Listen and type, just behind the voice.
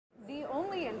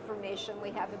information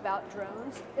we have about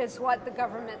drones is what the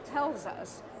government tells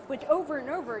us, which over and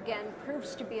over again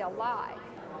proves to be a lie.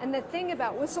 And the thing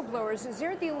about whistleblowers is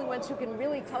they're the only ones who can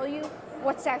really tell you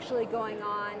what's actually going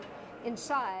on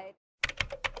inside.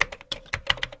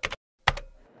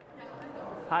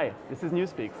 Hi, this is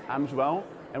newsPeeks. I'm Joao,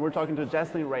 and we're talking to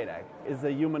Jesselyn Radack. Is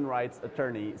a human rights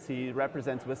attorney. She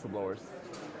represents whistleblowers.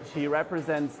 She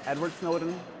represents Edward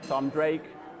Snowden, Tom Drake,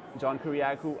 John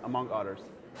Kiriakou, among others.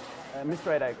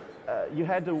 Mr. Radack, you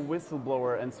had a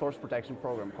whistleblower and source protection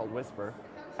program called Whisper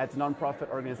at the nonprofit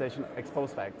organization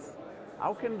Expose Facts.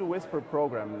 How can the Whisper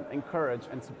program encourage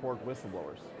and support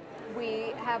whistleblowers?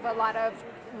 We have a lot of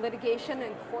litigation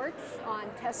in courts on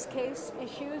test case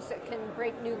issues that can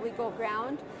break new legal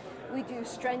ground. We do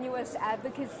strenuous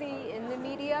advocacy in the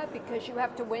media because you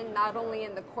have to win not only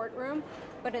in the courtroom,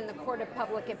 but in the court of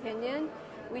public opinion.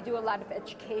 We do a lot of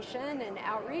education and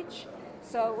outreach.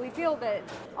 So we feel that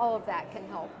all of that can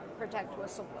help protect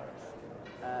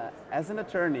whistleblowers. As an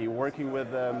attorney working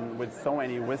with so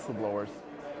many whistleblowers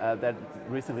that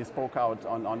recently spoke out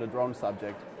on the drone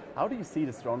subject, how do you see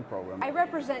this drone program? I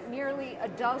represent nearly a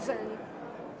dozen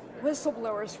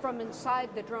whistleblowers from inside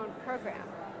the drone program.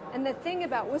 And the thing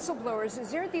about whistleblowers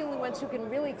is they're the only ones who can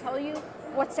really tell you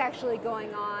what's actually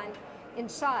going on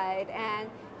inside. And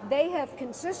they have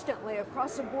consistently,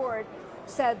 across the board,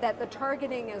 said that the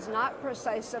targeting is not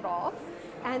precise at all,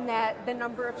 and that the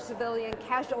number of civilian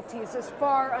casualties is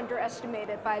far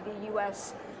underestimated by the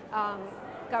U.S.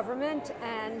 Government,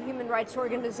 and human rights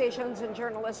organizations and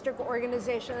journalistic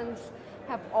organizations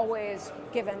have always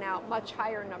given out much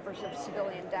higher numbers of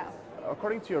civilian death.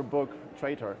 According to your book,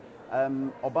 Traitor,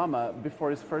 Obama, before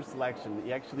his first election,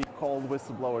 he actually called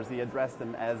whistleblowers, he addressed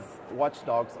them as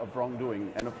watchdogs of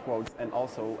wrongdoing, end of quotes, and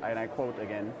also, and I quote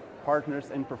again,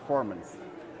 partners in performance.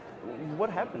 What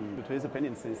happened to his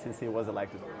opinion since he was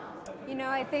elected? You know,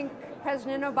 I think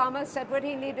President Obama said what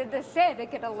he needed to say to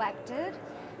get elected.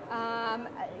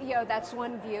 You know, that's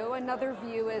one view. Another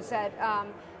view is that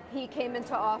he came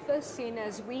into office seen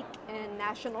as weak in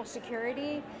national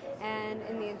security and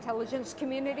in the intelligence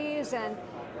communities, and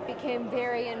became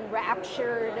very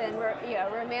enraptured and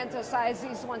romanticized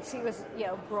these once he was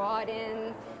brought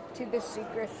in to the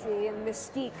secrecy and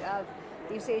mystique of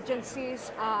these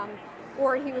agencies.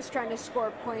 Or he was trying to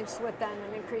score points with them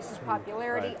and increase his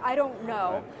popularity. Right. I don't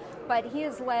know, but he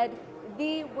has led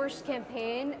the worst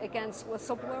campaign against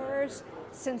whistleblowers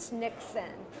since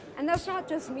Nixon. And that's not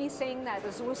just me saying that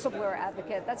as a whistleblower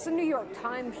advocate. That's the New York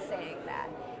Times saying that.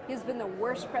 He's been the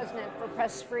worst president for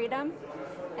press freedom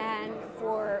and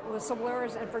for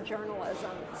whistleblowers and for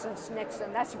journalism since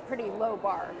Nixon. That's a pretty low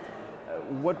bar.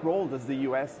 What role does the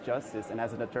U.S. Justice and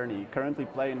as an attorney currently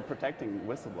play in protecting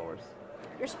whistleblowers?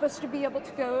 You're supposed to be able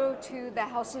to go to the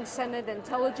House and Senate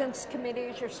Intelligence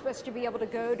Committees. You're supposed to be able to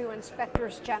go to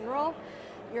Inspectors General.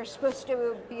 You're supposed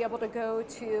to be able to go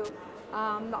to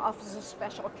the Office of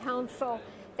Special Counsel.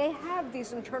 They have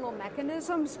these internal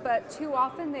mechanisms, but too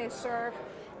often they serve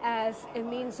as a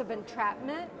means of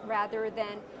entrapment rather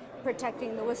than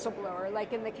protecting the whistleblower.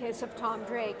 Like in the case of Tom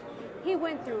Drake, he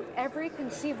went through every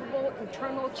conceivable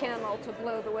internal channel to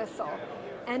blow the whistle.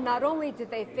 And not only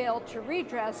did they fail to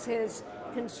redress his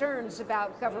concerns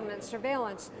about government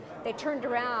surveillance, they turned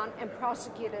around and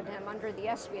prosecuted him under the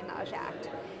Espionage Act.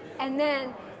 And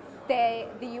then the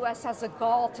U.S. has a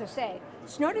gall to say,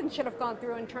 Snowden should have gone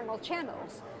through internal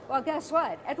channels. Well, guess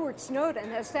what? Edward Snowden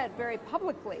has said very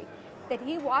publicly that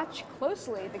he watched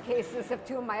closely the cases of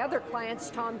two of my other clients,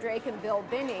 Tom Drake and Bill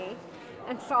Binney,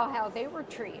 and saw how they were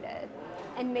treated,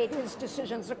 and made his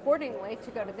decisions accordingly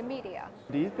to go to the media.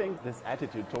 Do you think this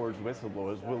attitude towards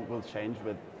whistleblowers will change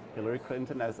with Hillary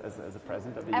Clinton as a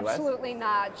president of the U.S.? Absolutely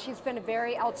not. She's been a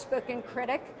very outspoken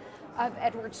critic of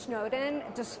Edward Snowden,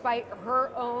 despite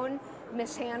her own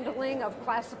mishandling of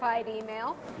classified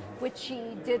email, which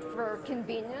she did for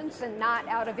convenience and not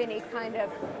out of any kind of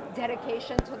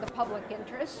dedication to the public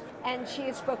interest. And she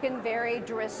has spoken very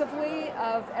derisively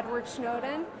of Edward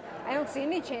Snowden. I don't see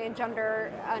any change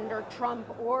under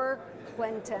Trump or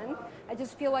Clinton. I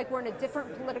just feel like we're in a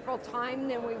different political time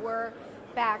than we were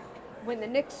back when the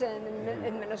Nixon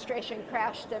administration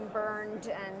crashed and burned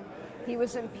and he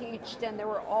was impeached and there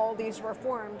were all these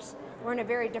reforms. We're in a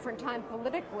very different time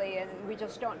politically, and we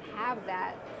just don't have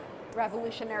that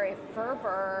revolutionary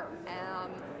fervor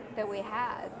that we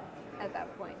had at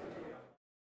that point.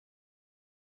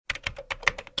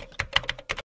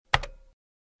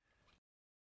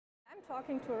 I'm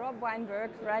talking to Rob Weinberg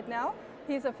right now.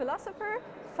 He's a philosopher,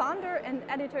 founder and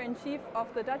editor-in-chief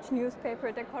of the Dutch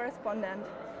newspaper De Correspondent.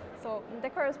 So De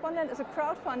Correspondent is a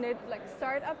crowdfunded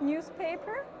startup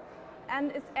newspaper,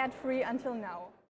 and it's ad-free until now.